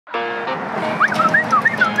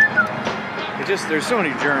There's so many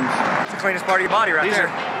germs. It's the cleanest part of your body right These there.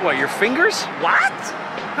 are, what, your fingers? What?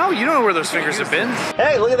 No, you don't know where those fingers have been.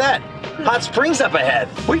 Hey, look at that. Hot springs up ahead.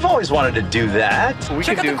 We've always wanted to do that.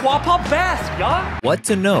 Check out the Quapaw Bath, y'all. What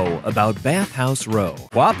to know about Bathhouse Row.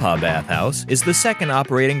 Quapaw Bathhouse is the second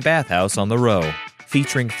operating bathhouse on the row,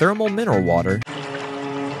 featuring thermal mineral water.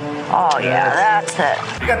 Oh yeah, that's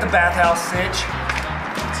it. We got the bathhouse sitch.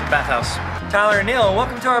 It's a bathhouse. Tyler and Neil,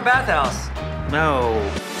 welcome to our bathhouse. No.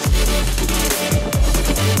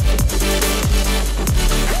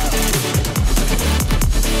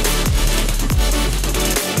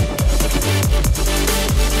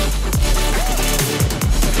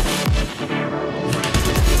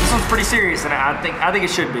 Pretty serious, and I think it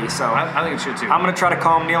should be. So I think it should too. I'm gonna try to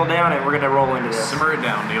calm Neil down, and we're gonna roll into this. Simmer it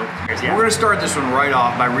down, Neil. Yeah. We're gonna start this one right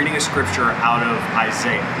off by reading a scripture out of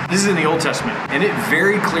Isaiah. This is in the Old Testament, and it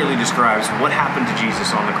very clearly describes what happened to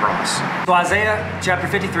Jesus on the cross. So Isaiah chapter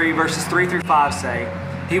 53, verses 3 through 5 say,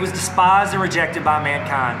 "He was despised and rejected by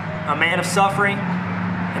mankind, a man of suffering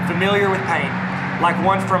and familiar with pain, like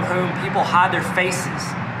one from whom people hide their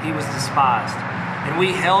faces. He was despised, and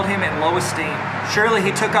we held him in low esteem. Surely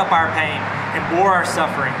he took up our pain and bore our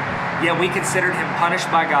suffering, yet we considered him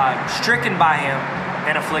punished by God, stricken by him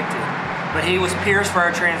and afflicted. But he was pierced for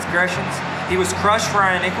our transgressions, he was crushed for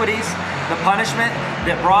our iniquities. The punishment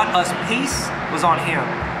that brought us peace was on him,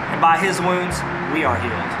 and by his wounds we are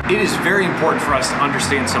healed." It is very important for us to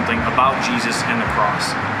understand something about Jesus and the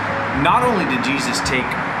cross. Not only did Jesus take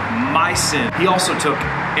my sin, he also took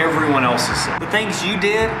everyone else's sin. The things you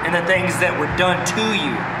did and the things that were done to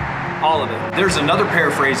you, all of it. There's another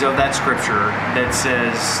paraphrase of that scripture that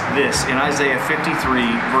says this in Isaiah 53,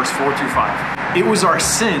 verse 4 through 5. It was our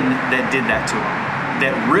sin that did that to him,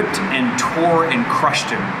 that ripped and tore and crushed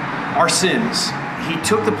him. Our sins, he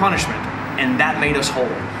took the punishment, and that made us whole.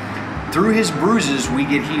 Through his bruises, we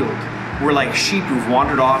get healed. We're like sheep who've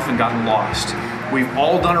wandered off and gotten lost. We've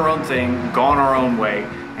all done our own thing, gone our own way,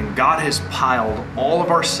 and God has piled all of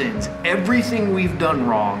our sins, everything we've done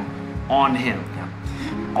wrong, on him.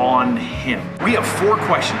 On him. We have 4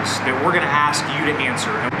 questions that we're going to ask you to answer.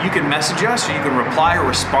 You can message us, or you can reply or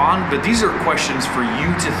respond, but these are questions for you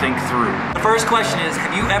to think through. The first question is,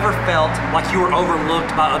 have you ever felt like you were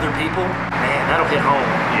overlooked by other people? Man, that'll hit home.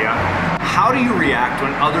 Yeah. How do you react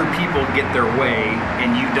when other people get their way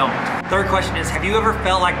and you don't? Third question is, have you ever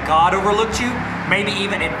felt like God overlooked you? Maybe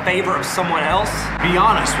even in favor of someone else? Be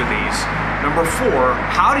honest with these. Number 4,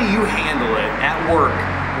 how do you handle it at work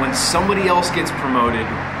when somebody else gets promoted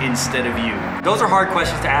instead of you? Those are hard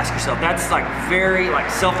questions to ask yourself. That's like very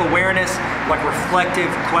self-awareness,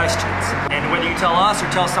 reflective questions. And whether you tell us or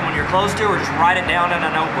tell someone you're close to or just write it down in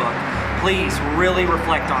a notebook, please really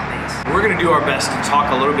reflect on these. We're gonna do our best to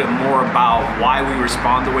talk a little bit more about why we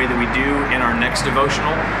respond the way that we do in our next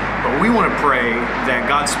devotional, but we wanna pray that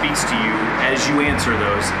God speaks to you as you answer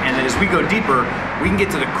those, and that as we go deeper, we can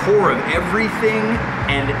get to the core of everything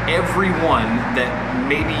and everyone that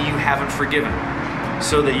maybe you haven't forgiven,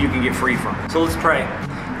 so that you can get free from it. So let's pray.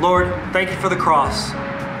 Lord, thank you for the cross.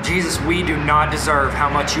 Jesus, we do not deserve how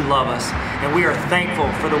much you love us, and we are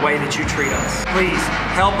thankful for the way that you treat us. Please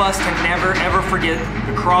help us to never ever forget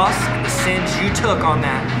the cross and the sins you took on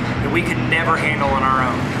that we could never handle on our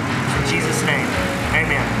own. In Jesus' name,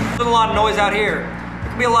 amen. There's a lot of noise out here. There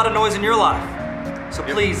can be a lot of noise in your life. So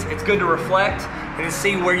please, it's good to reflect and to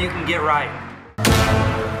see where you can get right.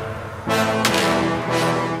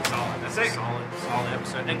 Solid. That's it. Solid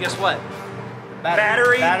episode. And guess what?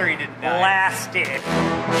 Battery didn't die. lasted.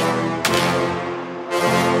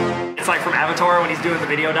 It's like from Avatar when he's doing the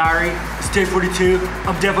video diary. It's day 42.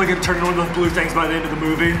 I'm definitely gonna turn on those blue things by the end of the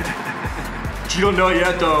movie. But you don't know it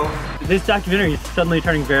yet though. This documentary is suddenly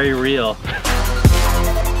turning very real.